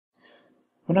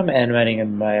When I'm animating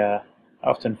in Maya, I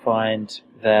often find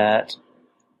that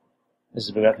this is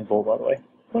a big lightning ball, by the way.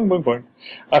 Boing, boing, boing.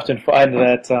 I often find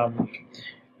that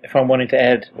if I'm wanting to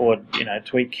add or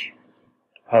tweak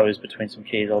a pose between some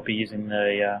keys, I'll be using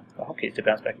the hotkeys to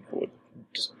bounce back and forward.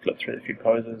 Just flip through a few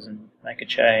poses and make a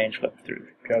change, flip through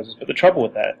a few poses. But the trouble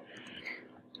with that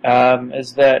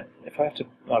is that if I have to,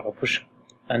 like, I'll push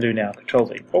undo now, Control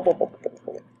Z,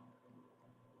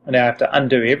 and now I have to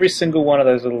undo every single one of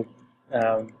those little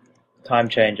time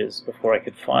changes before I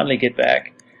could finally get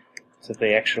back to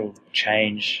the actual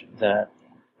change that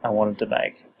I wanted to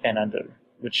make and undo,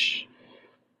 which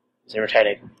is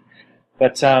irritating.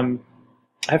 But I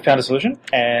have found a solution,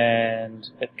 and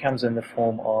it comes in the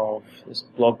form of this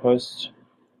blog post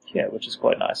here, which is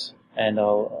quite nice. And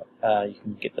you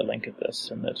can get the link of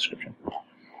this in the description.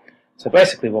 So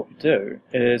basically what we do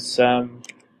is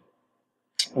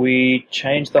we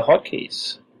change the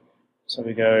hotkeys. So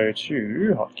we go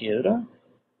to Hotkey Editor,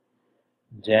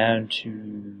 down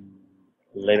to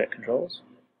Layback Controls,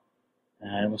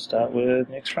 and we'll start with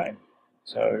next frame.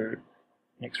 So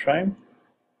next frame,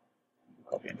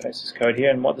 copy and paste this code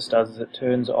here, and what this does is it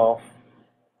turns off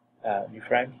new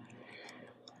frame,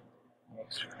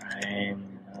 next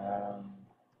frame,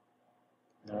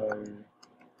 no,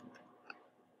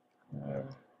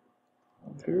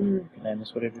 undo, you can name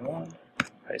this whatever you want,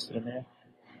 paste it in there,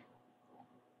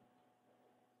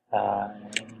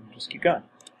 and just keep going.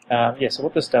 Yeah, so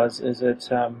what this does is it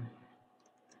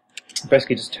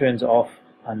basically just turns off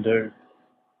undo,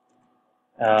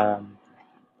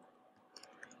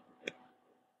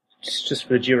 just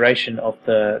for the duration of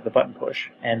the button push,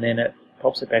 and then it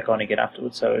pops it back on again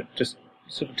afterwards. So it just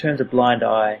sort of turns a blind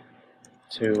eye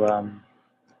to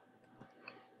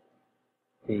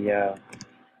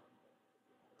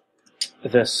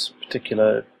this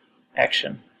particular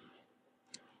action,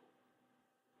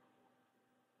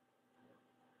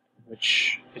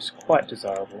 which is quite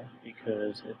desirable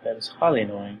because that is highly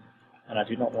annoying, and I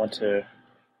do not want to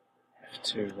have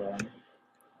to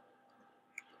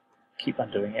keep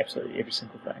undoing absolutely every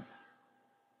single thing.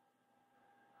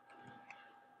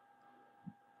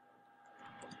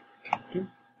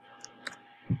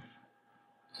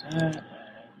 So,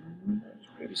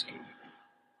 previous key.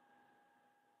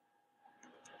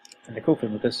 And the cool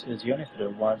thing with this is you only have to do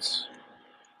it once.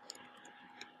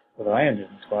 Although I am doing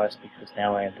it twice because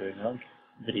now I am doing it on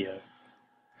video.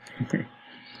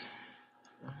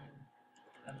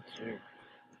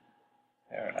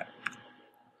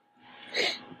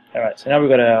 Alright, so now we've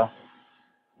got our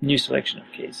new selection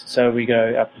of keys. So we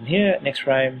go up in here, next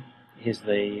frame, here's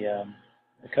the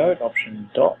code, option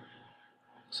dot.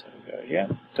 So we go here,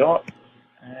 dot,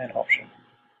 and option.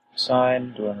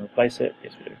 Assign, do I want to replace it?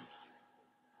 Yes we do.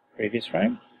 Previous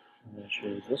frame, which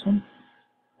is this one.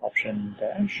 Option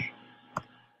dash,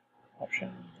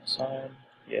 option, assign,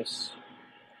 yes.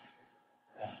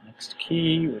 Next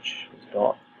key, which is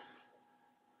dot.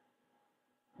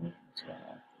 What's going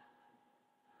on?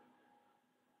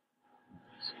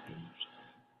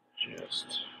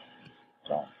 Just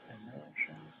dot and no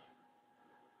option.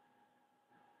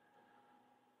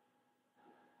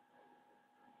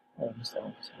 Oh, I missed that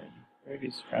one.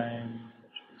 Previous frame,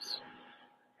 which is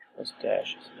plus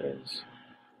dash as it is.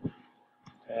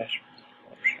 Dash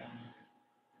option,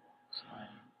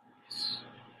 sign, yes.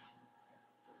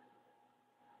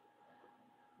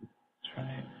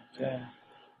 Frame there.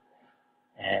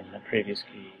 And the previous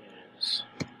key is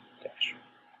dash.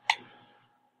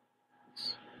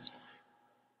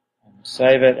 And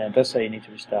save it, and it does say you need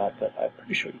to restart, but I'm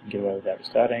pretty sure you can get away without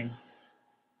restarting.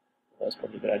 That's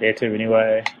probably a good idea too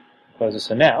anyway. Close this.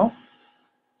 So now,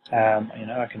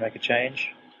 I can make a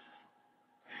change.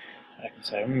 I can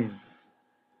say,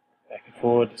 back and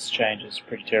forward, this change is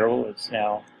pretty terrible. It's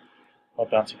now not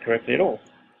bouncing correctly at all.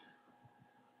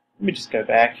 Let me just go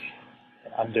back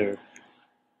and undo.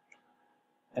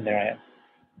 And there I am.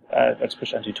 I just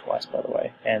pushed undo twice, by the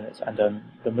way, and it's undone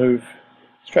the move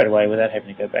straight away without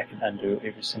having to go back and undo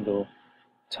every single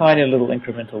tiny little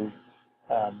incremental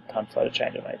timeSlider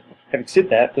change I made. Having said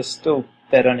that,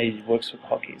 that only works with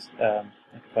hotkeys.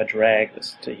 If I drag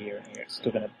this to here and here, it's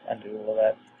still going to undo all of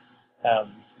that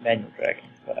manual dragging.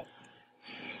 But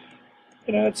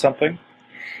it's something.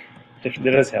 It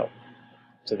does help.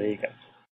 So there you go.